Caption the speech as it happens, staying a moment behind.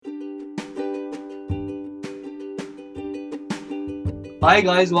Hi,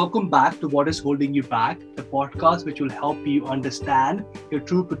 guys, welcome back to What is Holding You Back, the podcast which will help you understand your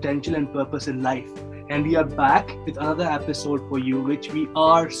true potential and purpose in life. And we are back with another episode for you, which we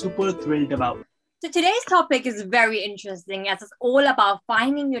are super thrilled about. So today's topic is very interesting as it's all about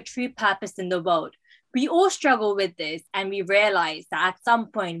finding your true purpose in the world. We all struggle with this and we realize that at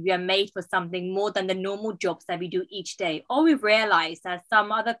some point we are made for something more than the normal jobs that we do each day, or we realize that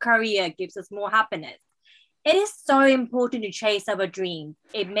some other career gives us more happiness. It is so important to chase our dreams.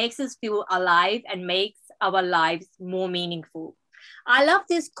 It makes us feel alive and makes our lives more meaningful. I love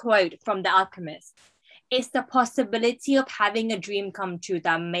this quote from The Alchemist. It's the possibility of having a dream come true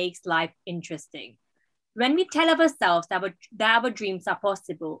that makes life interesting. When we tell ourselves that our dreams are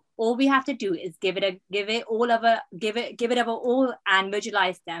possible, all we have to do is give it our all and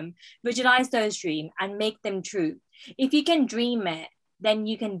visualize those dreams and make them true. If you can dream it, then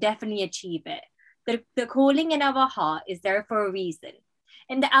you can definitely achieve it. The calling in our heart is there for a reason.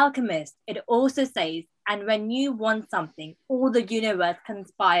 In The Alchemist, it also says, and when you want something, all the universe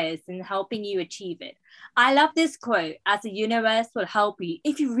conspires in helping you achieve it. I love this quote, as the universe will help you.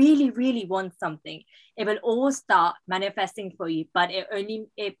 If you really, really want something, it will all start manifesting for you, but it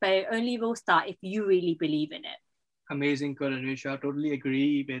only will start if you really believe in it. Amazing, Anusha. Totally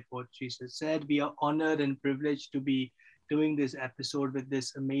agree with what she just said. We are honored and privileged to be doing this episode with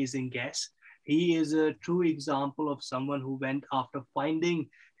this amazing guest. He is a true example of someone who went after finding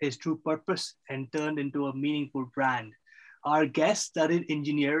his true purpose and turned into a meaningful brand. Our guest studied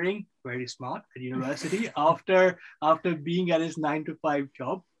engineering, very smart, at university. After being at his 9 to 5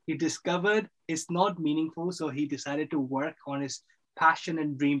 job, he discovered it's not meaningful, so he decided to work on his passion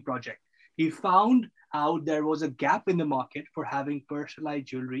and dream project. He found out there was a gap in the market for having personalized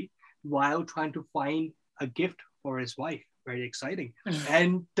jewelry while trying to find a gift for his wife. Very exciting.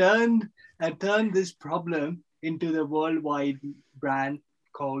 and turned this problem into the worldwide brand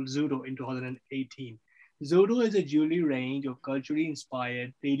called Zudo in 2018. Zudo is a jewelry range of culturally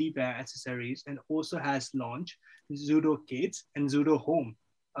inspired daily wear accessories and also has launched Zudo Kids and Zudo Home.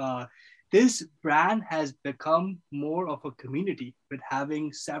 This brand has become more of a community with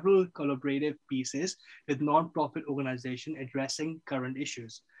having several collaborative pieces with non-profit organizations addressing current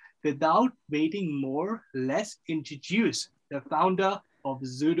issues. Without waiting more, let's introduce the founder of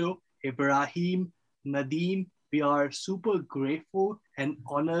Zudo, Ibrahim Nadeem. We are super grateful and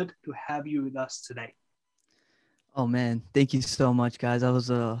honored to have you with us today. Oh man, thank you so much, guys. That was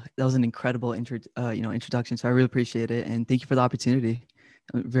an incredible introduction. So I really appreciate it, and thank you for the opportunity.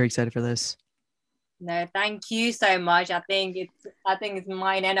 I'm very excited for this. No, thank you so much. I think it's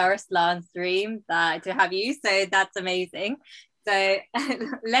mine and Arslan's dream that to have you. So that's amazing. So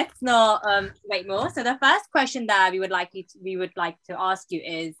let's not wait more. So the first question that we would like to ask you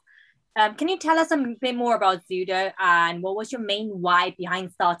is, can you tell us a bit more about Zudo and what was your main why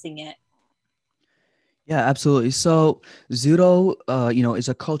behind starting it? Yeah, absolutely. So Zudo, is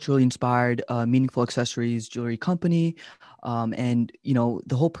a culturally inspired, meaningful accessories jewelry company, and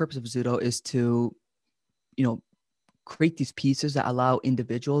the whole purpose of Zudo is to, create these pieces that allow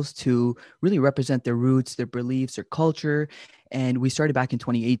individuals to really represent their roots, their beliefs, their culture. And we started back in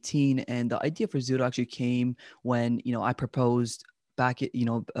 2018, and the idea for Zudo actually came when I proposed back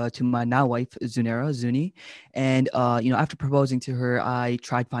to my now wife Zuni, and after proposing to her, I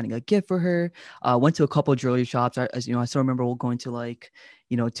tried finding a gift for her. Went to a couple of jewelry shops. I still remember going to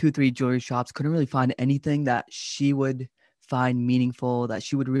 2-3 jewelry shops. Couldn't really find anything that she would find meaningful, that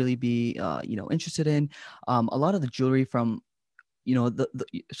she would really be interested in. A lot of the jewelry from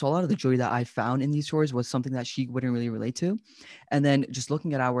so a lot of the jewelry that I found in these stores was something that she wouldn't really relate to. And then just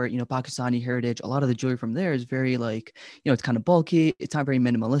looking at our, Pakistani heritage, a lot of the jewelry from there is very it's kind of bulky. It's not very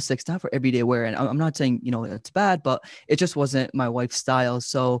minimalistic. It's not for everyday wear. And I'm not saying, it's bad, but it just wasn't my wife's style.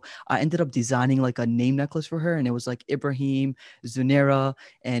 So I ended up designing like a name necklace for her, and it was like Ibrahim Zunera,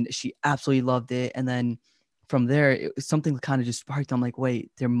 and she absolutely loved it. And then from there, something kind of just sparked. I'm like,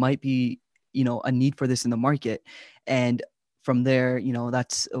 wait, there might be, a need for this in the market. And from there,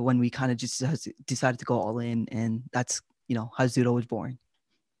 that's when we kind of just decided to go all in, and that's, how Zudo was born.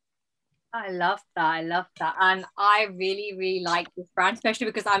 I love that. I love that. And I really, really like this brand, especially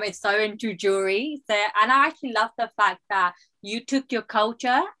because I'm so into jewelry. So, and I actually love the fact that you took your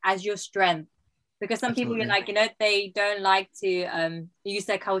culture as your strength. Because some people, Absolutely. they don't like to use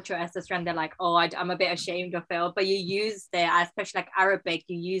their culture as a strength. They're like, oh, I'm a bit ashamed of it. But you used it, especially like Arabic,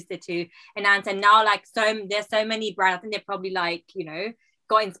 you used it to enhance. And now, there's so many brands. I think they're probably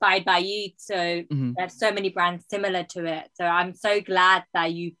got inspired by you. So there's so many brands similar to it. So I'm so glad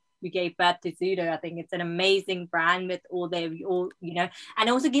that you gave birth to Zudo. I think it's an amazing brand with and it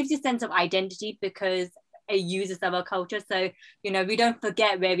also gives you a sense of identity because uses our culture. So, we don't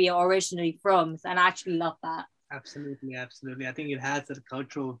forget where we are originally from. And I actually love that. Absolutely, absolutely. I think it has a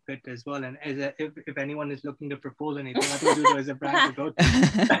cultural fit as well. And if anyone is looking to propose anything, I think Zudo is a brand to go to.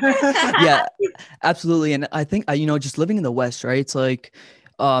 Yeah, absolutely. And I think, just living in the West, right? It's like,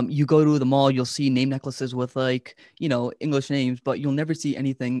 you go to the mall, you'll see name necklaces with like, English names, but you'll never see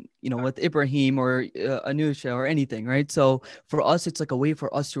anything, with Ibrahim or Anusha or anything, right? So for us, it's like a way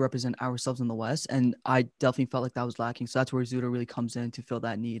for us to represent ourselves in the West. And I definitely felt like that was lacking. So that's where Zudo really comes in to fill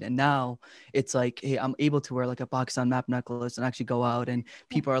that need. And now it's like, hey, I'm able to wear like a Pakistan map necklace and actually go out and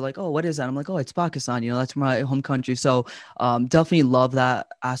people are like, oh, what is that? I'm like, oh, it's Pakistan, that's my home country. So definitely love that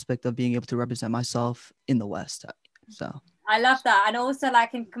aspect of being able to represent myself in the West. So I love that. And also, like,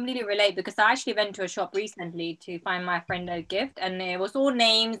 I can completely relate because I actually went to a shop recently to find my friend a gift, and it was all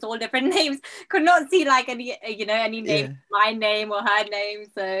names, all different names. Could not see like any, any name, my name or her name.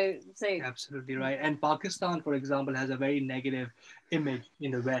 So absolutely right. And Pakistan, for example, has a very negative image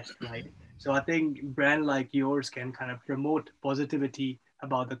in the West, right? So I think brand like yours can kind of promote positivity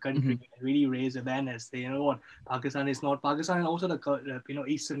about the country and really raise awareness. Say, what, Pakistan is not Pakistan, and also the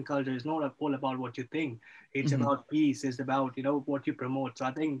Eastern culture is not all about what you think. It's about peace. It's about what you promote. So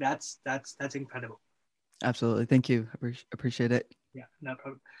I think that's incredible. Absolutely, thank you. Appreciate it. Yeah, no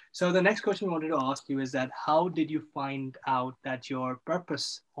problem. So the next question we wanted to ask you is that how did you find out that your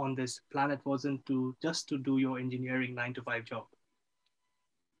purpose on this planet wasn't just to do your engineering 9 to 5 job?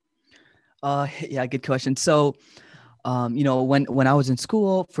 Yeah, good question. So when I was in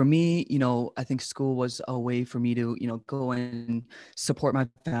school, for me, I think school was a way for me to, go and support my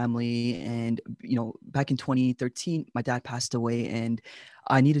family. And, back in 2013, my dad passed away and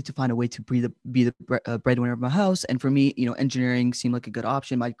I needed to find a way to be the breadwinner of my house. And for me, engineering seemed like a good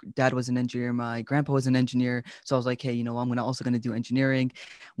option. My dad was an engineer. My grandpa was an engineer. So I was like, hey, I'm also going to do engineering.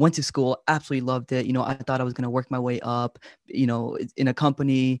 Went to school, absolutely loved it. I thought I was going to work my way up, in a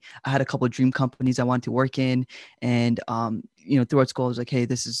company. I had a couple of dream companies I wanted to work in. And, throughout school, I was like, hey,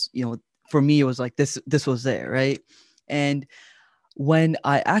 this is, for me, it was like, this was there. Right. And when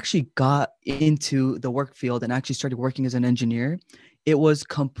I actually got into the work field and actually started working as an engineer, it was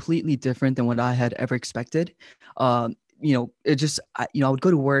completely different than what I had ever expected. It just, I would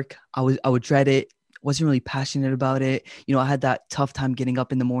go to work. I would dread it. Wasn't really passionate about it. I had that tough time getting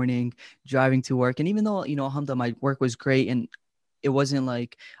up in the morning, driving to work. And even though, alhamdulillah, my work was great and it wasn't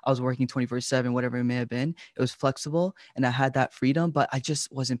like I was working 24/7, whatever it may have been. It was flexible and I had that freedom, but I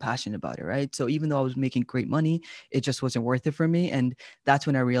just wasn't passionate about it, right? So even though I was making great money, it just wasn't worth it for me. And that's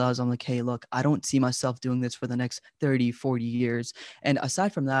when I realized I'm like, hey, look, I don't see myself doing this for the next 30, 40 years. And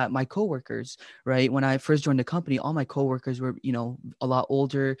aside from that, my coworkers, right? When I first joined the company, all my coworkers were, a lot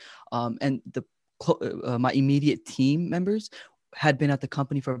older. And my immediate team members had been at the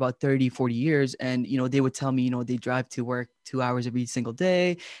company for about 30, 40 years. And, they would tell me, they drive to work 2 hours every single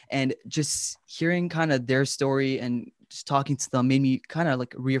day. And just hearing kind of their story and just talking to them made me kind of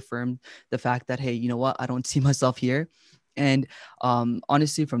like reaffirm the fact that, hey, you know what, I don't see myself here. And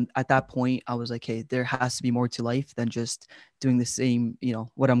honestly, from at that point, I was like, hey, there has to be more to life than just doing the same,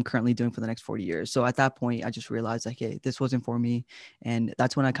 what I'm currently doing for the next 40 years. So at that point, I just realized like, hey, this wasn't for me. And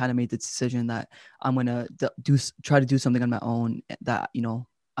that's when I kind of made the decision that I'm going to try to do something on my own that,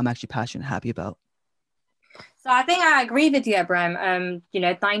 I'm actually passionate, happy about. So I think I agree with you, Abraham.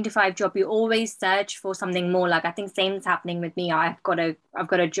 9 to 5 job, you always search for something more. Like I think same's happening with me. I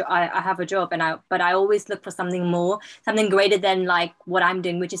have a job, but I always look for something more, something greater than like what I'm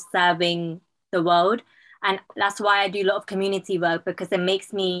doing, which is serving the world. And that's why I do a lot of community work, because it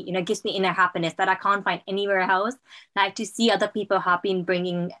makes me, gives me inner happiness that I can't find anywhere else. Like to see other people happy and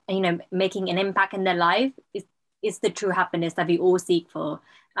bringing, making an impact in their life is the true happiness that we all seek for.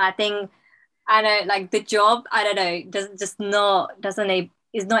 I think. I know, like the job, I don't know,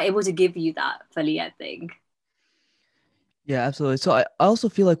 is not able to give you that fully, I think. Yeah, absolutely. So I also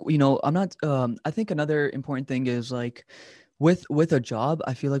feel like, I'm not, I think another important thing is like with a job,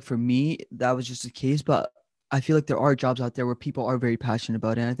 I feel like for me, that was just the case, but I feel like there are jobs out there where people are very passionate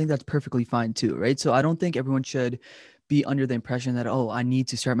about it. And I think that's perfectly fine too, right? So I don't think everyone should be under the impression that, oh, I need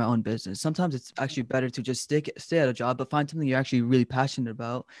to start my own business. Sometimes it's actually better to just stay at a job, but find something you're actually really passionate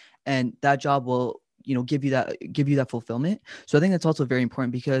about. And that job will, give you that fulfillment. So I think that's also very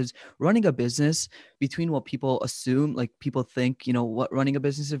important, because running a business, between what people assume, like people think, what running a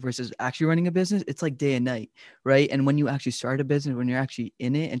business is versus actually running a business, it's like day and night, right? And when you actually start a business, when you're actually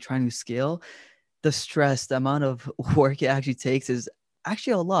in it and trying to scale, the stress, the amount of work it actually takes is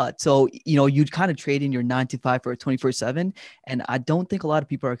actually a lot. So, you'd kind of trade in your 9 to 5 for a 24/7. And I don't think a lot of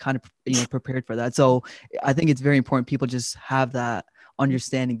people are kind of, prepared for that. So I think it's very important people just have that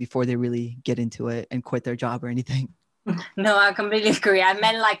understanding before they really get into it and quit their job or anything. No, I completely agree. I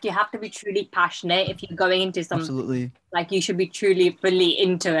meant like you have to be truly passionate if you're going into something. Absolutely. Like you should be truly fully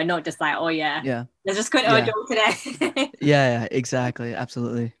into it, not just like, oh yeah, let's just quit our job today. Yeah, exactly.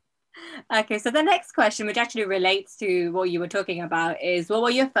 Absolutely. Okay, so the next question, which actually relates to what you were talking about, is what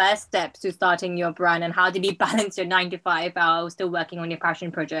were your first steps to starting your brand, and how did you balance your 9 to 5 while still working on your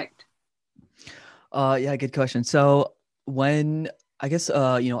passion project? Yeah, good question. So when I guess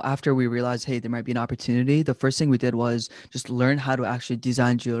after we realized, hey, there might be an opportunity, the first thing we did was just learn how to actually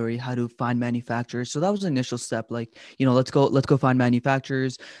design jewelry, how to find manufacturers. So that was the initial step. Like, let's go find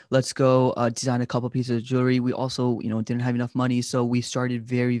manufacturers. Let's go design a couple pieces of jewelry. We also, didn't have enough money, so we started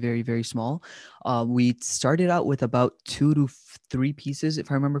very, very, very small. We started out with about 2 to 3 pieces, if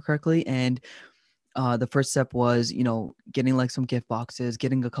I remember correctly, and the first step was, getting like some gift boxes,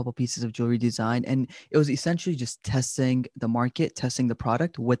 getting a couple pieces of jewelry design. And it was essentially just testing the market, testing the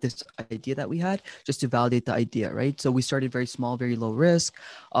product with this idea that we had, just to validate the idea, right? So we started very small, very low risk,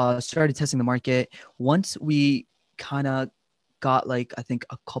 started testing the market. Once we kind of got like, I think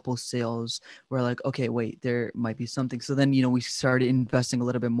a couple sales, we're like, okay, wait, there might be something. So then, we started investing a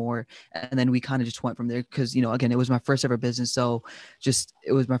little bit more, and then we kind of just went from there. Cause again, it was my first ever business. So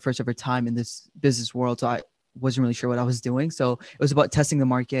it was my first ever time in this business world. So I wasn't really sure what I was doing. So it was about testing the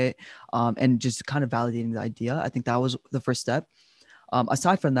market, and just kind of validating the idea. I think that was the first step.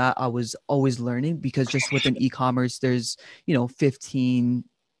 Aside from that, I was always learning, because just within e-commerce, there's, 15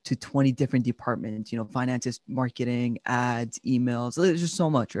 to 20 different departments, finances, marketing, ads, emails. There's just so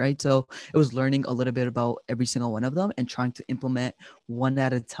much, right? So it was learning a little bit about every single one of them and trying to implement one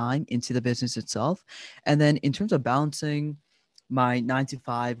at a time into the business itself. And then in terms of balancing my 9 to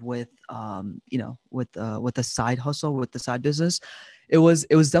 5 with, with the side hustle, with the side business, it was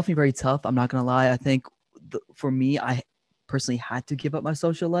definitely very tough. I'm not going to lie. I think for me, I personally had to give up my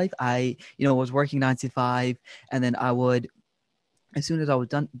social life. I, was working 9 to 5, and then I would, as soon as I was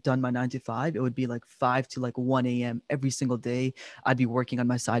done my 9 to 5, it would be like 5 to like 1 a.m. every single day. I'd be working on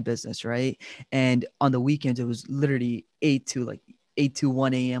my side business, right? And on the weekends, it was literally 8 to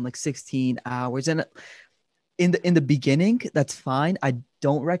 1 a.m., like 16 hours. And in the beginning, that's fine. I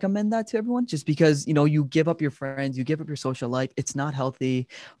don't recommend that to everyone, just because, you give up your friends, you give up your social life. It's not healthy.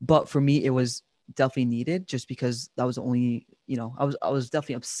 But for me, it was definitely needed, just because that was only, I was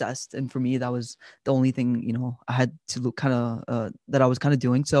definitely obsessed. And for me, that was the only thing, I had to look kind of, that I was kind of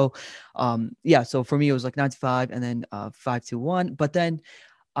doing. So, so for me, it was like 9 to 5, and then 5 to 1. But then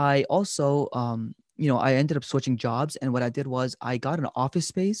I also, I ended up switching jobs. And what I did was I got an office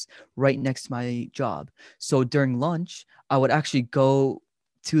space right next to my job. So during lunch, I would actually go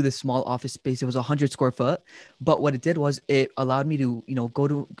to the small office space. It was 100 square foot. But what it did was it allowed me to, go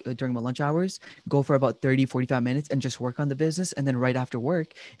to during my lunch hours, go for about 30-45 minutes and just work on the business. And then right after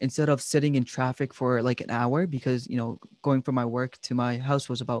work, instead of sitting in traffic for like an hour, because, going from my work to my house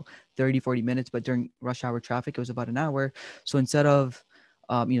was about 30-40 minutes, but during rush hour traffic, it was about an hour. So instead of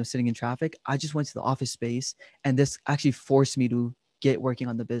sitting in traffic, I just went to the office space, and this actually forced me to get working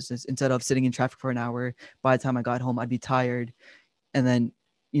on the business instead of sitting in traffic for an hour. By the time I got home, I'd be tired, and then,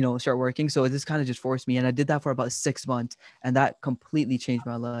 start working. So this kind of just forced me, and I did that for about 6 months, and that completely changed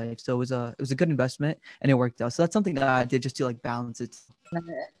my life. So it was a good investment, and it worked out. So that's something that I did just to like balance it.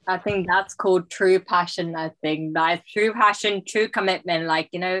 I think that's called true passion. I think that's true passion, true commitment. Like,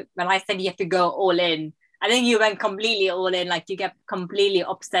 when I said you have to go all in, I think you went completely all in. Like, you get completely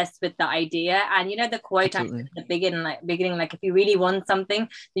obsessed with the idea. And the quote at the beginning, like, if you really want something,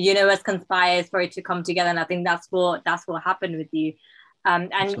 the universe conspires for it to come together. And I think that's what happened with you.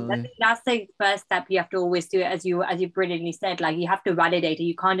 And I think that's the first step you have to always do, as you brilliantly said. Like, you have to validate it.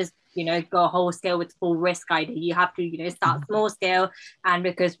 You can't just go whole scale with full risk idea. You have to start small scale, and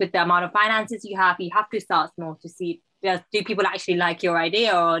because with the amount of finances you have to start small to see, do people actually like your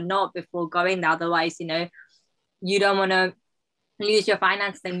idea or not before going there. Otherwise, you don't want to lose your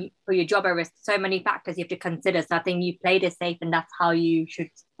finance and for your job at risk. So many factors you have to consider. So I think you played it safe, and that's how you should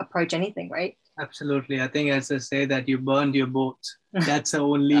approach anything, right? Absolutely. I think, as I say, that you burned your boats. That's the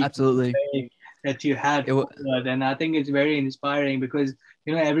only absolutely way that you had forward. And I think it's very inspiring, because,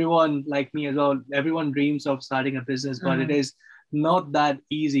 everyone like me as well, everyone dreams of starting a business, but it is not that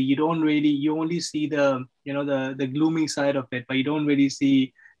easy. You only see the, the gloomy side of it, but you don't really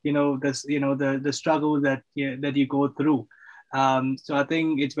see, the struggle that you go through. So I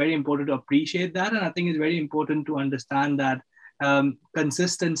think it's very important to appreciate that. And I think it's very important to understand that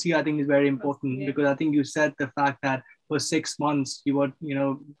consistency, I think, is very important, because I think you said the fact that for 6 months you were,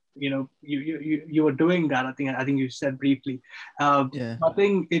 you were doing that. I think you said briefly. I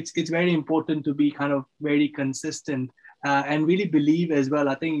think it's very important to be kind of very consistent and really believe as well.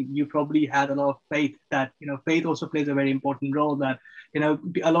 I think you probably had a lot of faith that, faith also plays a very important role, that,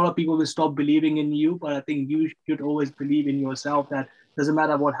 a lot of people will stop believing in you, but I think you should always believe in yourself that doesn't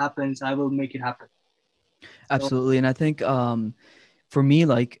matter what happens, I will make it happen. Absolutely. And I think for me,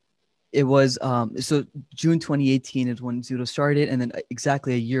 like it was so June 2018 is when Zudo started, and then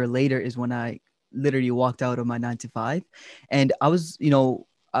exactly a year later is when I literally walked out of my 9 to 5. And I was,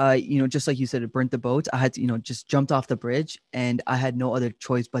 just like you said, it burnt the boats. I had to, just jumped off the bridge, and I had no other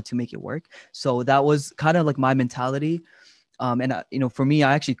choice but to make it work. So that was kind of like my mentality. And for me,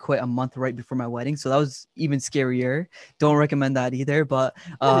 I actually quit a month right before my wedding, so that was even scarier. Don't recommend that either. But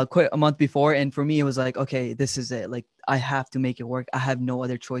quit a month before, and for me, it was like, okay, this is it. Like I have to make it work. I have no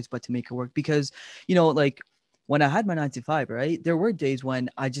other choice but to make it work, because like when I had my 9 to 5, right, there were days when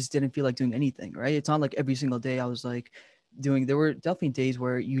I just didn't feel like doing anything. Right, it's not like every single day I was like doing. There were definitely days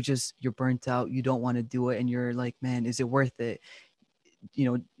where you're burnt out, you don't want to do it, and you're like, man, is it worth it?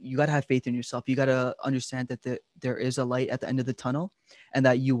 You got to have faith in yourself. You got to understand that there is a light at the end of the tunnel, and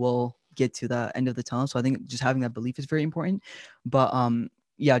that you will get to the end of the tunnel. So I think just having that belief is very important. But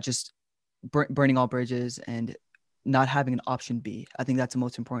yeah, just burning all bridges and not having an option B. I think that's the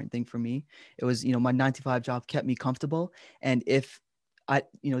most important thing for me. It was, my 9 to 5 job kept me comfortable. And if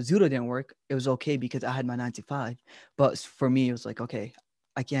Zudo didn't work, it was okay because I had my 9 to 5. But for me, it was like, okay,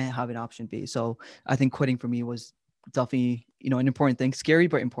 I can't have an option B. So I think quitting for me was definitely, an important thing. Scary,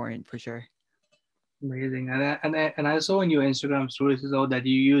 but important for sure. Amazing. And I saw in your Instagram stories as well that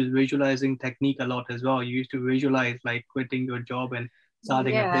you use visualizing technique a lot as well. You used to visualize like quitting your job and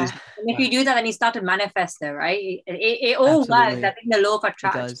starting a business. And if you do that, then you start to manifest it, right? It all Absolutely. works. I think the law of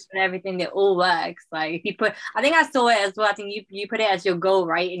attraction and everything, it all works. Like if you I think I saw it as well. I think you put it as your goal,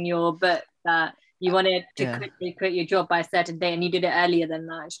 right, in your book, that you wanted to quit your job by a certain day, and you did it earlier than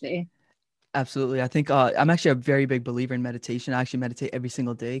that, actually. Absolutely. I think I'm actually a very big believer in meditation. I actually meditate every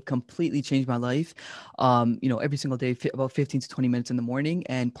single day. Completely changed my life. Every single day, about 15 to 20 minutes in the morning.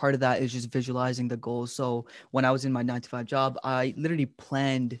 And part of that is just visualizing the goals. So when I was in my 9 to 5 job, I literally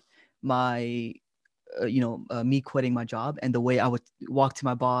planned my me quitting my job, and the way I would walk to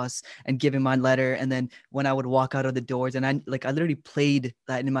my boss and give him my letter, and then when I would walk out of the doors, and I literally played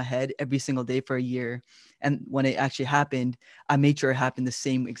that in my head every single day for a year. And when it actually happened, I made sure it happened the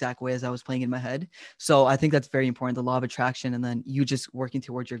same exact way as I was playing in my head. So I think that's very important, the law of attraction, and then you just working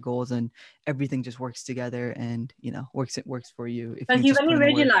towards your goals, and everything just works together, and works for you. When you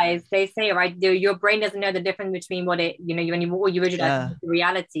visualize, they say, right, your brain doesn't know the difference between what it, when you visualize the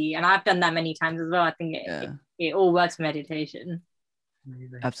reality. And I've done that many times as well. I think it all works for meditation.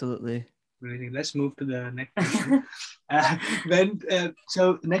 Amazing. Absolutely. Amazing. Let's move to the next question.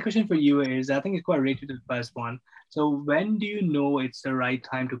 So the next question for you is, I think it's quite related to the first one. So when do you know it's the right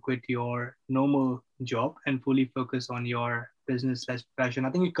time to quit your normal job and fully focus on your business/passion? I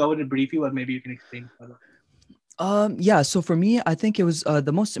think you covered it briefly, but maybe you can explain further. Yeah. So for me, I think it was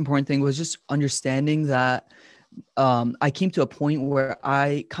the most important thing was just understanding that I came to a point where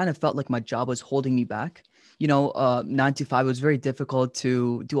I kind of felt like my job was holding me back. 9 to 5 was very difficult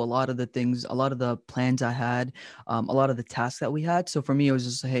to do a lot of the things, a lot of the plans I had, a lot of the tasks that we had. So for me, it was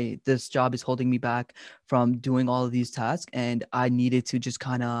just, hey, this job is holding me back from doing all of these tasks, and I needed to just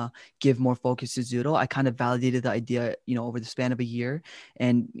kind of give more focus to Zudo. I kind of validated the idea, over the span of a year,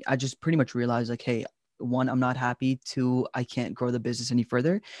 and I just pretty much realized like, hey, one, I'm not happy. Two, I can't grow the business any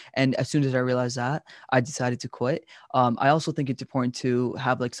further. And as soon as I realized that, I decided to quit. I also think it's important to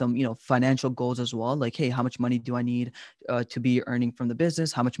have like some, financial goals as well. Like, hey, how much money do I need to be earning from the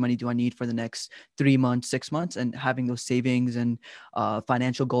business? How much money do I need for the next 3 months, 6 months? And having those savings and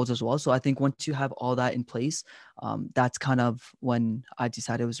financial goals as well. So I think once you have all that in place, that's kind of when I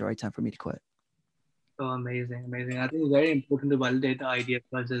decided it was the right time for me to quit. Oh, amazing. I think it's very important to validate the idea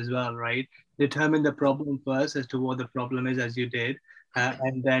first as well, right? Determine the problem first as to what the problem is, as you did,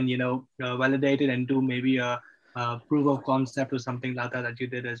 and then validate it and do maybe a proof of concept or something like that you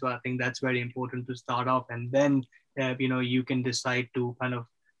did as well. I think that's very important to start off, and then you can decide to kind of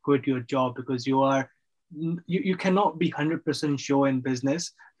quit your job, because you cannot be 100% sure in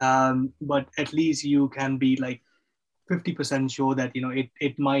business, but at least you can be like 50% sure that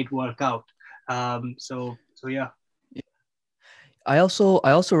it might work out. So yeah. I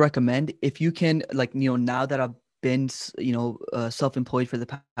also recommend, if you can, like, now that I've been, self-employed for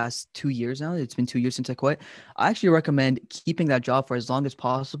the past 2 years now, it's been 2 years since I quit. I actually recommend keeping that job for as long as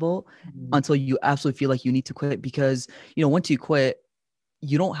possible until you absolutely feel like you need to quit, because, once you quit,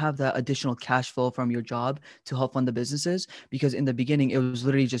 you don't have that additional cash flow from your job to help fund the businesses, because in the beginning it was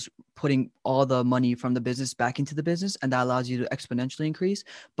literally just putting all the money from the business back into the business, and that allows you to exponentially increase.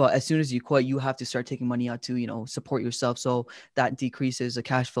 But as soon as you quit, you have to start taking money out to, you know, support yourself, so that decreases the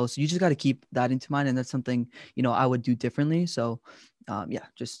cash flow. So you just got to keep that into mind, and that's something, you know, I would do differently. So yeah,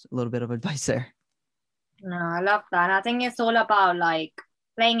 just a little bit of advice there. No, I love that. And I think it's all about like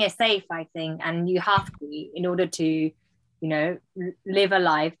playing it safe, I think, and you have to in order to, you know, live a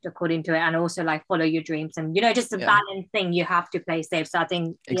life according to it, and also like follow your dreams, and you know, just a balanced thing. You have to play safe. So I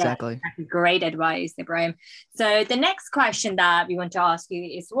think exactly. Yeah, great advice, Ibrahim. So the next question that we want to ask you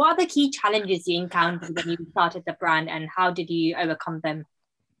is, what are the key challenges you encountered when you started the brand, and how did you overcome them?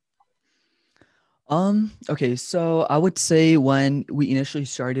 Okay, so I would say when we initially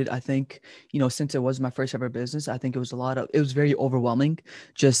started, I think, you know, since it was my first ever business, I think it was very overwhelming,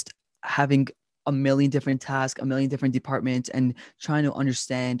 just having a million different tasks, a million different departments, and trying to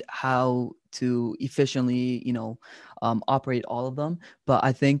understand how to efficiently, you know, operate all of them. But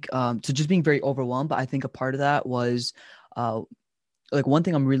I think, so just being very overwhelmed, but I think a part of that was, like one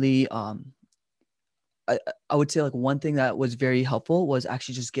thing I'm really, I would say like one thing that was very helpful was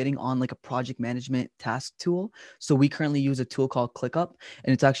actually just getting on like a project management task tool. So we currently use a tool called ClickUp,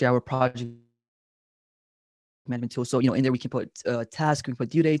 and it's actually our project management tool. So, you know, in there we can put tasks, we can put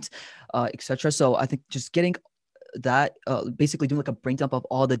due dates, etc. So I think just getting that, basically doing like a brain dump of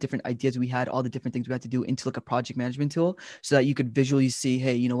all the different ideas we had, all the different things we had to do into like a project management tool, so that you could visually see,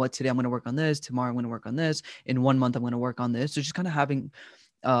 hey, you know what, today I'm going to work on this, tomorrow I'm going to work on this, in 1 month I'm going to work on this. So just kind of having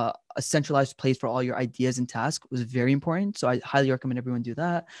a centralized place for all your ideas and tasks was very important. So I highly recommend everyone do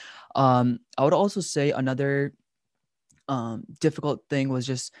that. I would also say another difficult thing was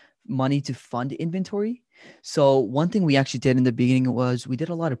just money to fund inventory. So one thing we actually did in the beginning was we did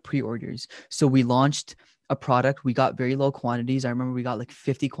a lot of pre-orders. So we launched a product, we got very low quantities. I remember we got like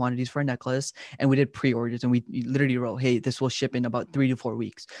 50 quantities for a necklace, and we did pre-orders, and we literally wrote, hey, this will ship in about 3 to 4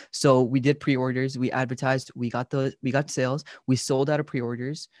 weeks. So we did pre-orders, we advertised, we got sales, we sold out of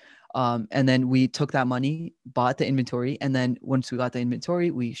pre-orders. And then we took that money, bought the inventory, and then once we got the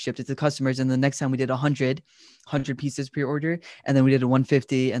inventory, we shipped it to customers. And the next time we did 100 pieces pre-order, and then we did a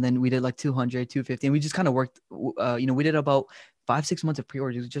 150, and then we did like 200, 250, and we just kind of worked. You know, we did about 5-6 months of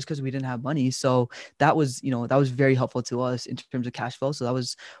pre-orders just because we didn't have money. So that was, you know, that was very helpful to us in terms of cash flow. So that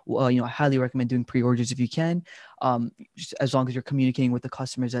was, you know, I highly recommend doing pre-orders if you can. Just as long as you're communicating with the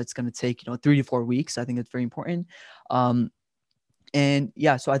customers, that's going to take, you know, 3 to 4 weeks. I think it's very important. And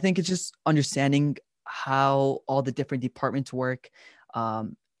yeah, so I think it's just understanding how all the different departments work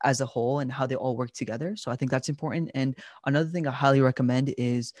as a whole, and how they all work together. So I think that's important. And another thing I highly recommend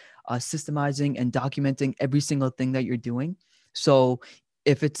is systemizing and documenting every single thing that you're doing. So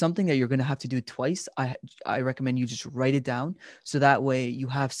if it's something that you're going to have to do twice, I recommend you just write it down. So that way you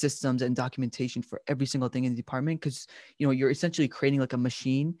have systems and documentation for every single thing in the department. Because, you know, you're essentially creating like a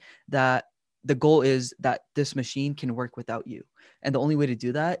machine that the goal is that this machine can work without you. And the only way to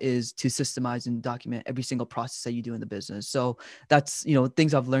do that is to systemize and document every single process that you do in the business. So that's, you know,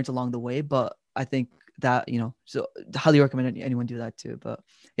 things I've learned along the way, but I think that, you know, so highly recommend anyone do that too. But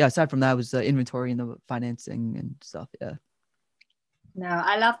yeah, aside from that was the inventory and the financing and stuff. Yeah. No,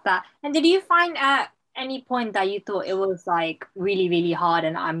 I love that. And did you find at any point that you thought it was like really, really hard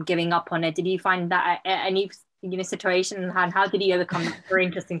and I'm giving up on it? Did you find that at any, you know, situation, and how did you overcome that? Very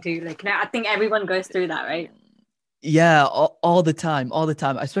interesting too. Like, I think everyone goes through that, right? Yeah, all the time,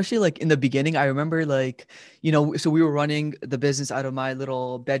 especially like in the beginning. I remember, like, you know, so we were running the business out of my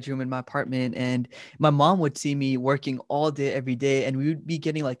little bedroom in my apartment, and my mom would see me working all day, every day, and we would be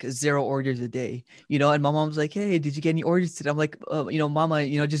getting like 0 orders a day, you know, and my mom's like, hey, did you get any orders today? I'm like, you know, mama,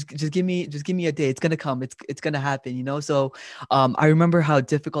 you know, just give me a day. It's going to come. It's going to happen, you know? So, I remember how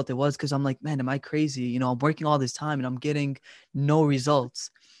difficult it was, because I'm like, man, am I crazy? You know, I'm working all this time and I'm getting no results,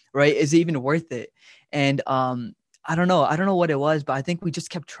 right? Is it even worth it? And, I don't know what it was, but I think we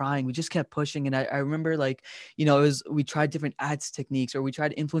just kept trying. We just kept pushing. And I remember, like, you know, we tried different ads techniques, or we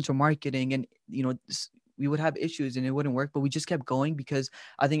tried influencer marketing, and, you know, we would have issues and it wouldn't work, but we just kept going, because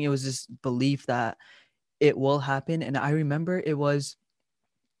I think it was this belief that it will happen. And I remember it was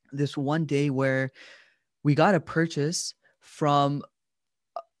this one day where we got a purchase from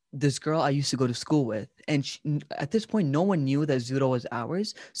this girl I used to go to school with. And at this point, no one knew that Zudo was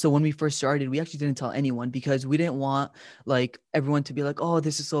ours. So when we first started, we actually didn't tell anyone, because we didn't want like everyone to be like, oh,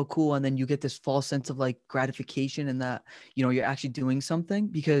 this is so cool. And then you get this false sense of like gratification, and that, you know, you're actually doing something,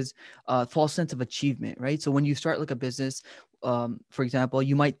 because false sense of achievement, right? So when you start like a business, for example,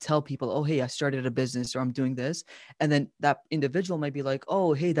 you might tell people, oh, hey, I started a business, or I'm doing this. And then that individual might be like,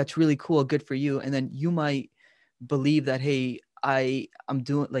 oh, hey, that's really cool. Good for you. And then you might believe that, hey, I'm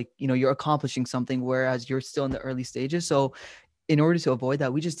doing like, you're accomplishing something, whereas you're still in the early stages. So in order to avoid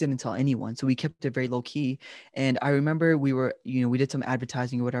that, we just didn't tell anyone. So we kept it very low key. And I remember we did some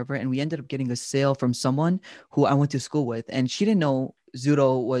advertising or whatever, and we ended up getting a sale from someone who I went to school with, and she didn't know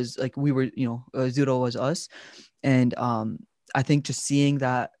Zudo was like, we were, Zudo was us. And I think just seeing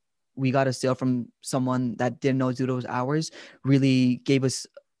that we got a sale from someone that didn't know Zudo was ours really gave us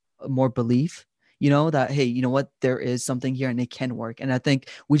more belief, that, hey, you know what, there is something here and it can work. And I think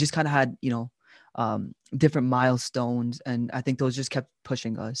we just kind of had, different milestones, and I think those just kept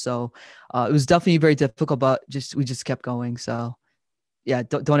pushing us. So it was definitely very difficult, but we just kept going. So yeah,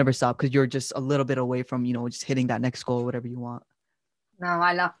 don't ever stop, because you're just a little bit away from, just hitting that next goal, whatever you want. No,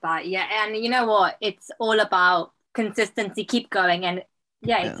 I love that. Yeah. And you know what? It's all about consistency. Keep going. And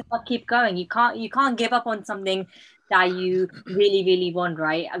yeah, it's about keep going. You can't give up on something that you really, really want,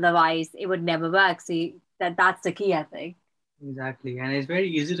 right? Otherwise it would never work. So that's the key, I think. Exactly. And it's very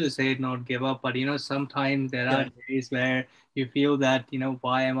easy to say not give up, but sometimes there are days where you feel that,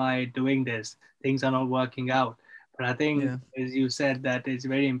 why am I doing this? Things are not working out. But I think, as you said, that it's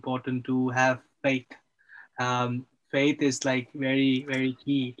very important to have faith. Faith is like very, very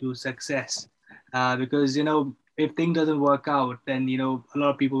key to success. Because, if thing doesn't work out, then, a lot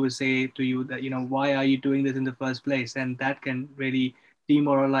of people will say to you that, why are you doing this in the first place? And that can really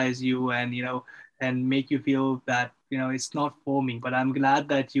demoralize you and, and make you feel that, it's not for me. But I'm glad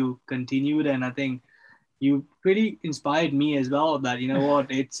that you continued. And I think you really inspired me as well, that, what,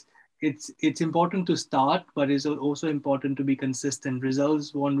 it's important to start, but it's also important to be consistent.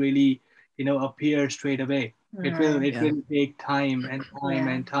 Results won't really, appear straight away. It will take time and time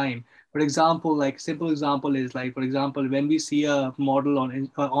and time. For example, like simple example is like, for example, when we see a model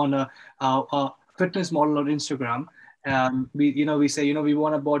on a fitness model on Instagram, we say, we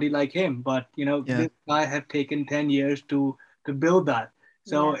want a body like him, but this guy have taken 10 years to build that.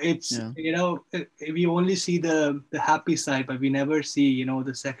 So it's, we only see the happy side, but we never see,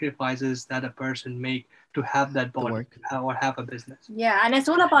 the sacrifices that a person make to have that body or have a business. Yeah. And it's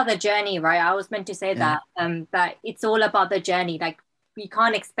all about the journey, right? I was meant to say that it's all about the journey. Like, we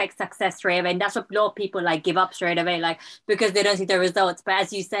can't expect success straight away. And that's what a lot of people like give up straight away, like, because they don't see the results. But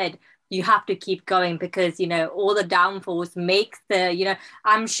as you said, you have to keep going, because, all the downfalls makes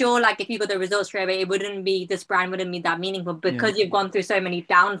I'm sure like if you got the results straight away, this brand wouldn't be that meaningful, because you've gone through so many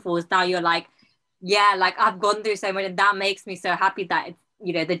downfalls. Now you're like, like I've gone through so much, and that makes me so happy that it's,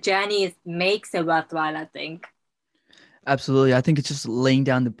 the journey makes it worthwhile, I think. Absolutely. I think it's just laying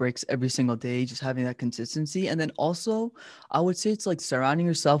down the bricks every single day, just having that consistency. And then also, I would say it's like surrounding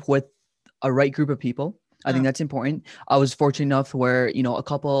yourself with a right group of people. I think that's important. I was fortunate enough where,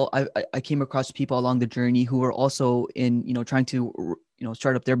 I came across people along the journey who were also in, trying to,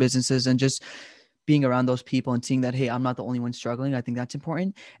 start up their businesses, and just being around those people and seeing that, hey, I'm not the only one struggling. I think that's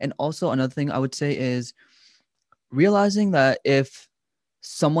important. And also another thing I would say is realizing that if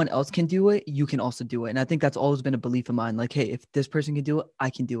someone else can do it, you can also do it. And I think that's always been a belief of mine. Like, hey, if this person can do it,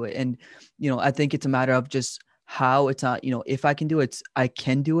 I can do it. And, I think it's a matter of just how. It's not, if I can do it, I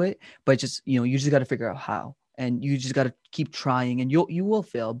can do it, but just, you just got to figure out how, and you just got to keep trying, and you will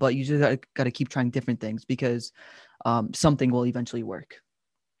fail, but you just got to keep trying different things, because something will eventually work.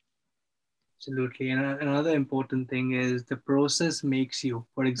 Absolutely. And another important thing is the process makes you.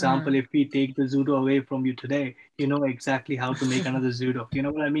 For example, if we take the Zudo away from you today, you know exactly how to make another Zudo. You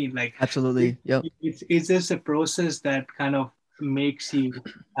know what I mean? Like, absolutely. Yep. It's just a process that kind of makes you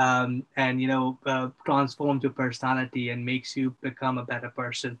and, transforms your personality and makes you become a better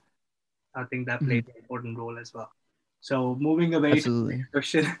person. I think that plays an important role as well. So moving away to the next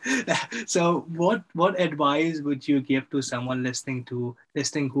question. So what advice would you give to someone listening who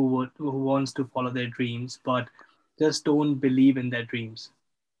wants to follow their dreams but just don't believe in their dreams?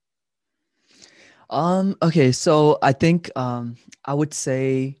 Okay, so I think I would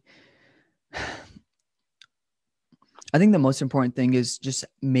say I think the most important thing is just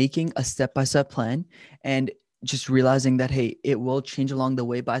making a step-by-step plan, and just realizing that, hey, it will change along the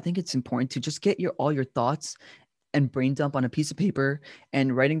way. But I think it's important to just get all your thoughts and brain dump on a piece of paper,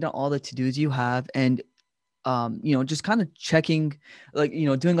 and writing down all the to-dos you have, and just kind of checking, like,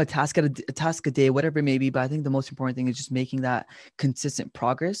 doing a task a day, whatever it may be. But I think the most important thing is just making that consistent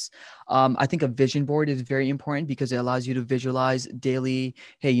progress. I think a vision board is very important, because it allows you to visualize daily,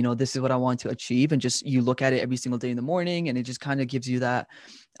 hey, this is what I want to achieve. And just, you look at it every single day in the morning, and it just kind of gives you that,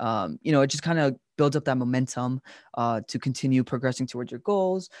 it just kind of builds up that momentum to continue progressing towards your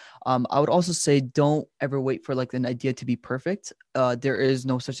goals. I would also say, don't ever wait for like an idea to be perfect. There is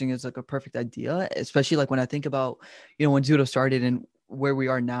no such thing as like a perfect idea, especially like when I think about, when Zudo started, and where we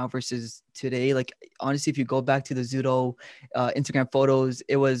are now versus today. Like honestly, if you go back to the Zudo Instagram photos,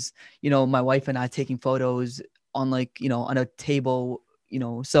 it was, my wife and I taking photos on like, on a table,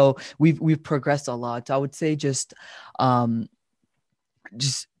 so we've progressed a lot. So I would say just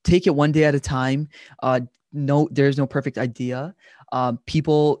take it one day at a time. No, there's no perfect idea.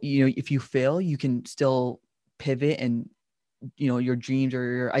 People, if you fail, you can still pivot, and your dreams or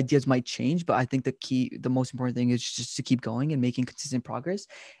your ideas might change, but I think the most important thing is just to keep going and making consistent progress.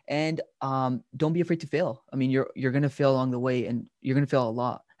 And don't be afraid to fail. I mean, you're gonna fail along the way, and you're gonna fail a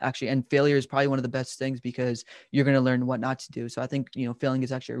lot actually. And failure is probably one of the best things, because you're gonna learn what not to do. So I think failing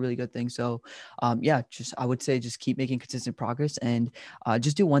is actually a really good thing. So I would say just keep making consistent progress, and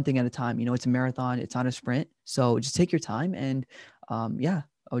just do one thing at a time. It's a marathon, it's not a sprint. So just take your time, and I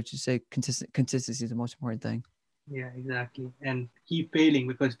would just say consistency is the most important thing. Yeah, exactly. And keep failing,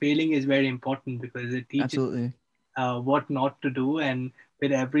 because failing is very important, because it teaches Absolutely. what not to do. And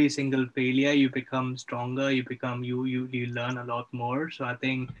with every single failure, you become stronger. You learn a lot more. So I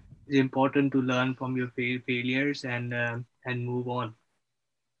think it's important to learn from your failures and move on.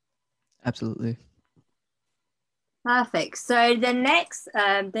 Absolutely. Perfect. So the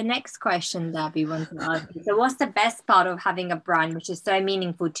next question that we want to ask you. So what's the best part of having a brand which is so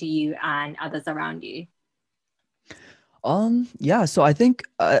meaningful to you and others around you? So I think,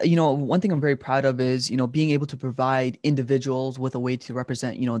 one thing I'm very proud of is, being able to provide individuals with a way to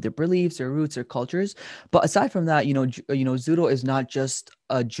represent, their beliefs, their roots, their cultures. But aside from that, Zudo is not just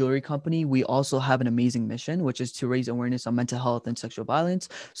a jewelry company. We also have an amazing mission, which is to raise awareness on mental health and sexual violence.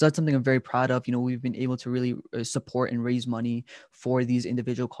 So that's something I'm very proud of. We've been able to really support and raise money for these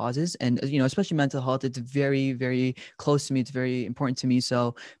individual causes. And, especially mental health, it's very, close to me. It's very important to me.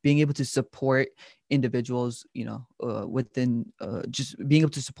 So being able to support individuals, within just being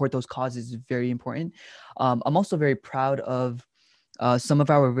able to support those causes is very important. I'm also very proud of some of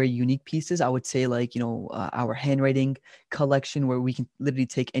our very unique pieces. I would say, like, our handwriting collection, where we can literally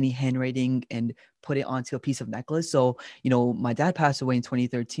take any handwriting and put it onto a piece of necklace. So, my dad passed away in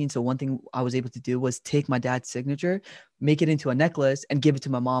 2013. So one thing I was able to do was take my dad's signature, make it into a necklace, and give it to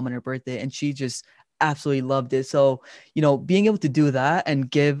my mom on her birthday. And she just absolutely loved it. So, being able to do that and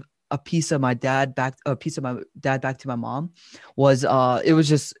give a piece of my dad back to my mom was it's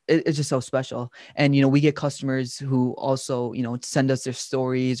just so special. And we get customers who also send us their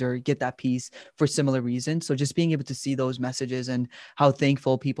stories or get that piece for similar reasons. So just being able to see those messages and how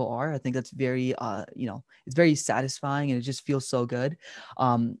thankful people are, I think that's very it's very satisfying, and it just feels so good.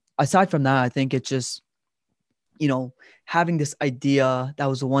 Aside from that, I think it's just having this idea that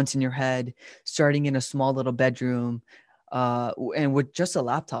was once in your head, starting in a small little bedroom, and with just a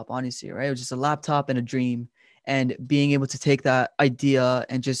laptop, honestly, right? It was just a laptop and a dream, and being able to take that idea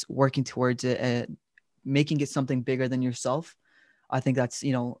and just working towards it and making it something bigger than yourself. I think that's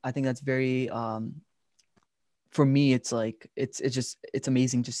very, for me, it's like, it's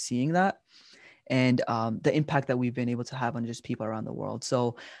amazing just seeing that, and the impact that we've been able to have on just people around the world.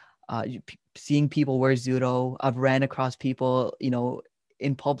 So seeing people wear Zudo, I've ran across people,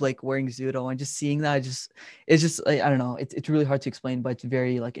 in public wearing Zudo, and just seeing that, it's just like, I don't know, it's really hard to explain, but it's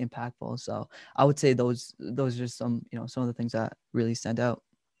very like impactful. So I would say those are some of the things that really stand out.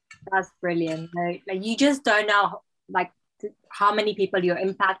 That's brilliant. Like you just don't know like how many people you're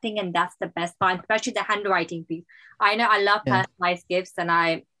impacting, and that's the best part, especially the handwriting piece. I know I love personalized gifts, and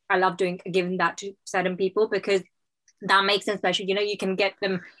I love giving that to certain people, because that makes them special. You can get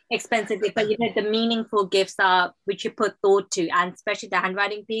them expensively, but the meaningful gifts are which you put thought to, and especially the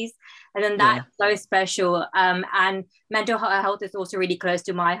handwriting piece. And then that's so special. And mental health is also really close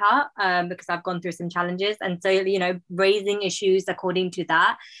to my heart, because I've gone through some challenges. And so, raising issues according to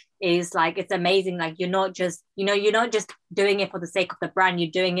that is like, it's amazing. Like you're not just doing it for the sake of the brand, you're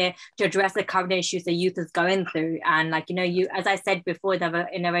doing it to address the current issues the youth is going through. And like, you, as I said before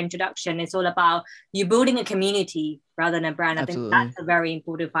in our introduction, it's all about you building a community rather than a brand. Absolutely. I think that's a very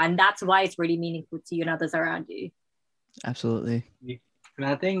important part, and that's why it's really meaningful to you and others around you. Absolutely. And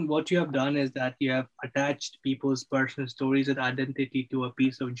I think what you have done is that you have attached people's personal stories and identity to a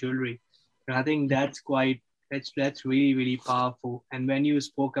piece of jewelry. And I think that's really, really powerful. And when you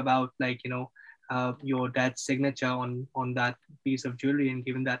spoke about your dad's signature on that piece of jewelry and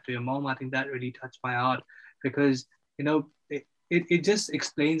giving that to your mom, I think that really touched my heart, because it just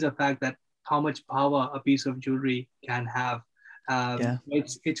explains the fact that how much power a piece of jewelry can have.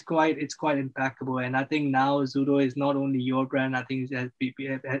 It's quite impeccable. And I think now Zudo is not only your brand, I think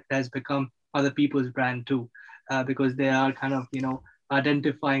it has become other people's brand too, because they are kind of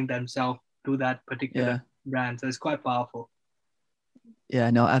identifying themselves to that particular brand. So it's quite powerful. Yeah,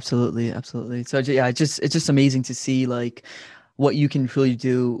 no, absolutely. So yeah, it's just amazing to see like what you can really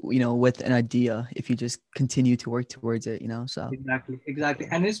do, with an idea if you just continue to work towards it, so. Exactly.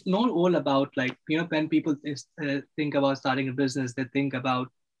 And it's not all about, like, when people think about starting a business, they think about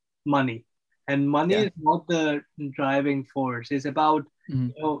money. And money Yeah. is not the driving force. It's about,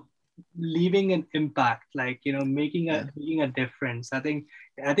 Mhm. leaving an impact, like, Yeah. making a difference. I think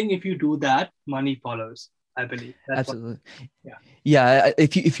if you do that, money follows, I believe. That's what, Absolutely. yeah. Yeah,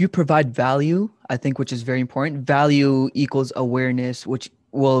 if you provide value, I think, which is very important, value equals awareness, which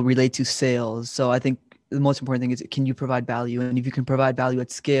will relate to sales. So I think the most important thing is, can you provide value? And if you can provide value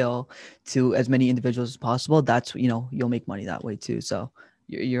at scale to as many individuals as possible, that's, you'll make money that way too. So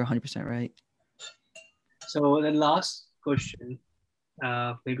you're 100% right. So the last question,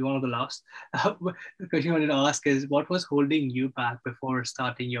 maybe one of the last, the question I wanted to ask is, what was holding you back before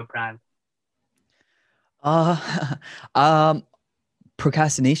starting your brand? Uh, um,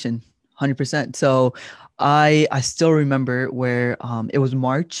 Procrastination, 100%. So I still remember where it was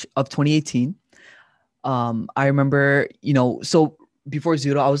March of 2018. I remember, so before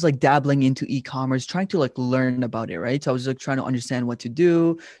Zoodle, I was like dabbling into e-commerce, trying to like learn about it, right? So I was like trying to understand what to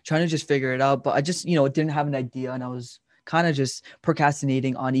do, trying to just figure it out. But I just, didn't have an idea, and I was kind of just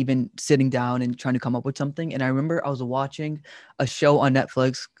procrastinating on even sitting down and trying to come up with something. And I remember I was watching a show on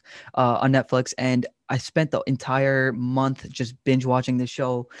Netflix, and I spent the entire month just binge watching the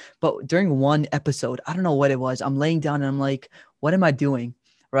show. But during one episode, I don't know what it was, I'm laying down and I'm like, what am I doing?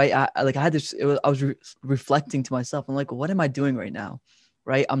 Right. I had this, I was reflecting to myself. I'm like, what am I doing right now?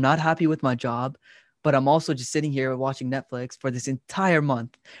 Right. I'm not happy with my job, but I'm also just sitting here watching Netflix for this entire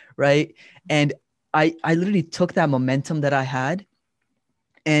month. Right. And I literally took that momentum that I had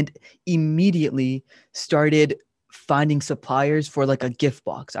and immediately started finding suppliers for like a gift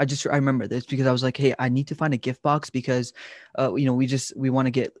box. I remember this because I was like, hey, I need to find a gift box because we just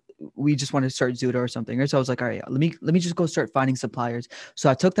want to start Zuda or something. Right? So I was like, all right, let me just go start finding suppliers. So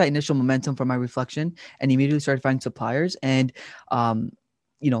I took that initial momentum from my reflection and immediately started finding suppliers. And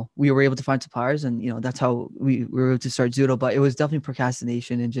we were able to find suppliers, and that's how we were able to start Zoodle. But it was definitely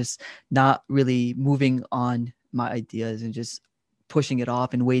procrastination and just not really moving on my ideas and just pushing it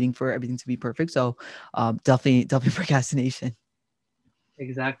off and waiting for everything to be perfect. So definitely procrastination.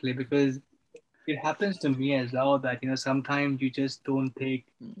 Exactly, because it happens to me as well that, sometimes you just don't take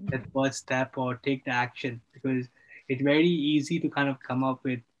that first step or take the action, because it's very easy to kind of come up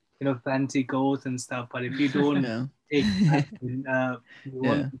with, fancy goals and stuff, but if you don't Yeah. take action, you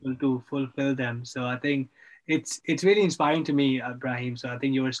won't Yeah. be able to fulfill them. So I think it's really inspiring to me, Brahim. So I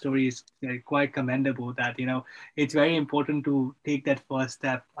think your story is quite commendable, that, it's very important to take that first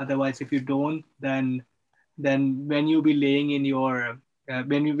step. Otherwise, if you don't, then when you be laying in your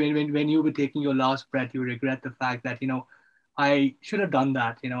when you be taking your last breath, you regret the fact that, I should have done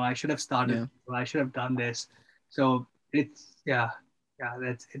that. I should have started. Yeah. I should have done this. So it's, yeah.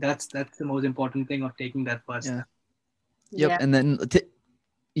 That's the most important thing of taking that first Yeah. step. Yep. Yeah. And then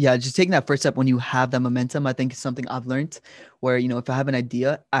yeah, just taking that first step when you have that momentum, I think is something I've learned where, if I have an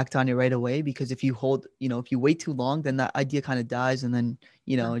idea, act on it right away. Because if you wait too long, then that idea kind of dies, and then,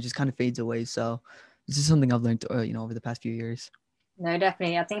 it just kind of fades away. So this is something I've learned, over the past few years. No,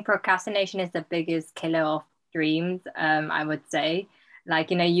 definitely. I think procrastination is the biggest killer of dreams. I would say,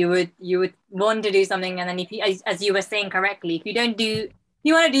 like, you would want to do something, and then if you, as you were saying correctly, if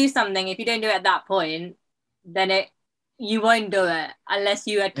you want to do something, if you don't do it at that point, then you won't do it unless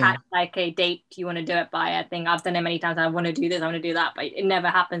you Yeah. attach like a date you want to do it by. I think I've done it many times. I want to do this, I want to do that, but it never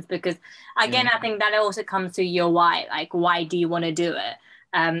happens because, again, Yeah. I think that also comes to your why. Like, why do you want to do it?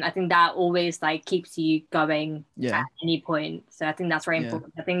 I think that always like keeps you going at Yeah. any point. So I think that's very Yeah.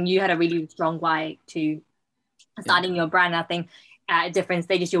 important. I think you had a really strong why to Yeah. starting your brand. I think at different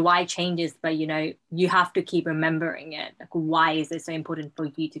stages your why changes, but you have to keep remembering it. Like, why is it so important for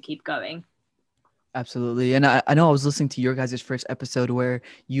you to keep going? Absolutely. And I know I was listening to your guys' first episode where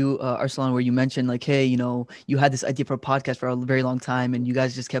you, Arsalan, where you mentioned like, hey, you had this idea for a podcast for a very long time and you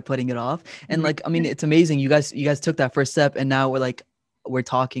guys just kept putting it off. And like, I mean, it's amazing. You guys took that first step, and now we're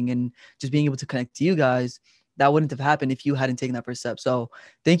talking and just being able to connect to you guys. That wouldn't have happened if you hadn't taken that first step. So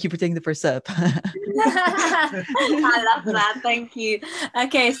thank you for taking the first step. I love that. Thank you.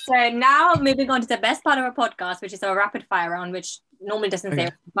 Okay, so now moving on to the best part of our podcast, which is our rapid fire round, which normally doesn't say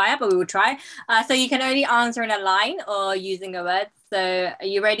Okay. rapid fire, but we will try. So you can only answer in a line or using a word. So are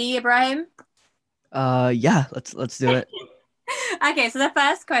you ready, Ibrahim? Yeah, let's do it. Okay, so the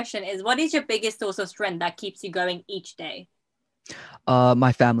first question is, what is your biggest source of strength that keeps you going each day?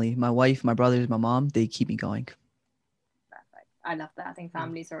 My family, my wife, my brothers, my mom, they keep me going. Perfect. I love that. I think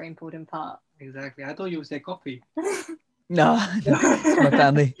family is a very important part. Exactly. I thought you would say coffee. No, it's my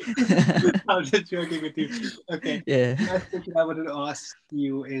family. I'm just joking with you. Okay. Yeah. Last question I wanted to ask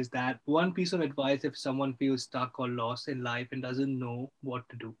you is that one piece of advice if someone feels stuck or lost in life and doesn't know what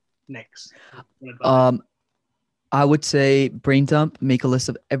to do next. What advice? Um, I would say brain dump, make a list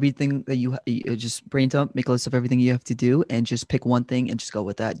of everything that you just brain dump, make a list of everything you have to do and just pick one thing and just go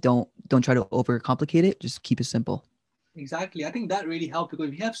with that. Don't try to overcomplicate it. Just keep it simple. Exactly. I think that really helped because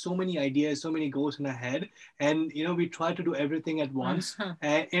we have so many ideas, so many goals in our head, and we try to do everything at once,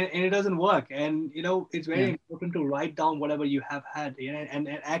 and it doesn't work. And it's very Yeah. important to write down whatever you have had, and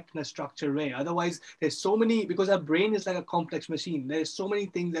act in a structured way. Otherwise, there's so many because our brain is like a complex machine. There's so many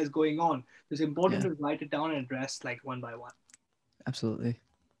things that's going on. It's important Yeah. to write it down and address like one by one. Absolutely.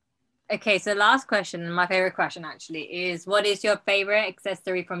 Okay, so last question, my favorite question actually, is what is your favorite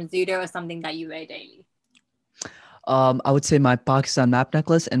accessory from Zudo or something that you wear daily? I would say my Pakistan map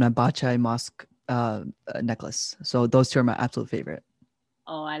necklace and my Bachai mosque necklace. So those two are my absolute favorite.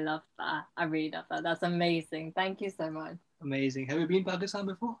 Oh, I love that. I really love that. That's amazing. Thank you so much. Amazing. Have you been to Pakistan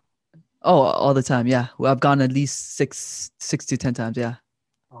before? Oh, all the time. Yeah. Well, I've gone at least six to 10 times. Yeah.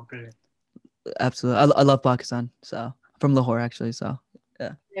 Oh, brilliant. Absolutely. I love Pakistan. So from Lahore, actually. So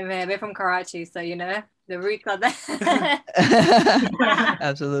yeah. We're from Karachi, so the roots are there.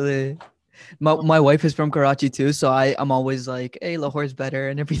 Absolutely. My wife is from Karachi too, so I'm always like, hey, Lahore's better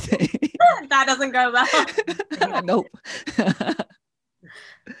and everything. That doesn't go well. Nope.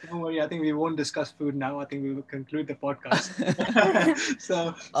 Don't worry. I think we won't discuss food now. I think we will conclude the podcast.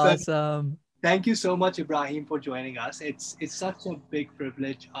 so Awesome. thank you so much, Ibrahim, for joining us. It's such a big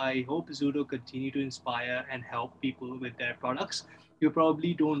privilege. I hope Zudo continue to inspire and help people with their products. You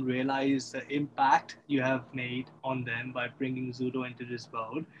probably don't realize the impact you have made on them by bringing Zudo into this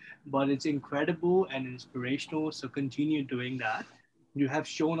world, but it's incredible and inspirational. So continue doing that. You have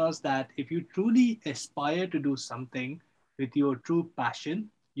shown us that if you truly aspire to do something with your true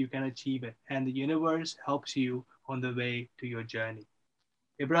passion, you can achieve it, and the universe helps you on the way to your journey.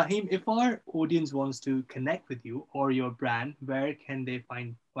 Ibrahim, if our audience wants to connect with you or your brand, where can they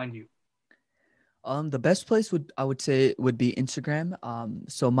find you? The best place I would say would be Instagram.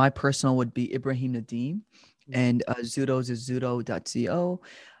 So my personal would be Ibrahim Nadeem, and Zudo's is zudo.co.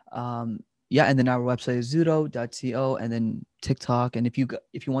 Yeah, and then our website is zudo.co, and then TikTok. And if you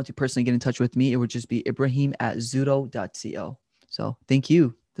want to personally get in touch with me, it would just be Ibrahim@zudo.co. So thank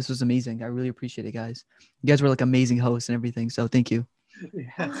you. This was amazing. I really appreciate it, guys. You guys were like amazing hosts and everything. So thank you.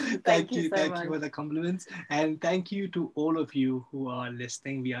 Yeah. Thank you so Thank much. you for the compliments. And thank you to all of you who are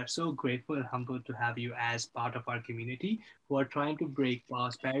listening. We are so grateful and humbled to have you as part of our community who are trying to break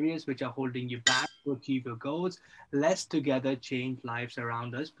past barriers which are holding you back to achieve your goals. Let's together change lives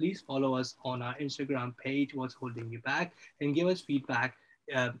around us. Please follow us on our Instagram page, What's Holding You Back, and give us feedback.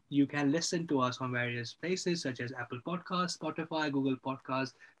 You can listen to us on various places such as Apple Podcasts, Spotify, Google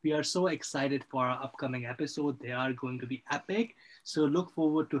Podcasts. We are so excited for our upcoming episode. They are going to be epic. So look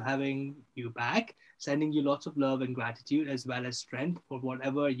forward to having you back, sending you lots of love and gratitude as well as strength for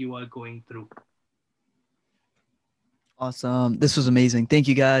whatever you are going through. Awesome. This was amazing. Thank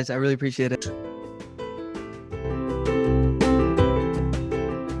you, guys. I really appreciate it.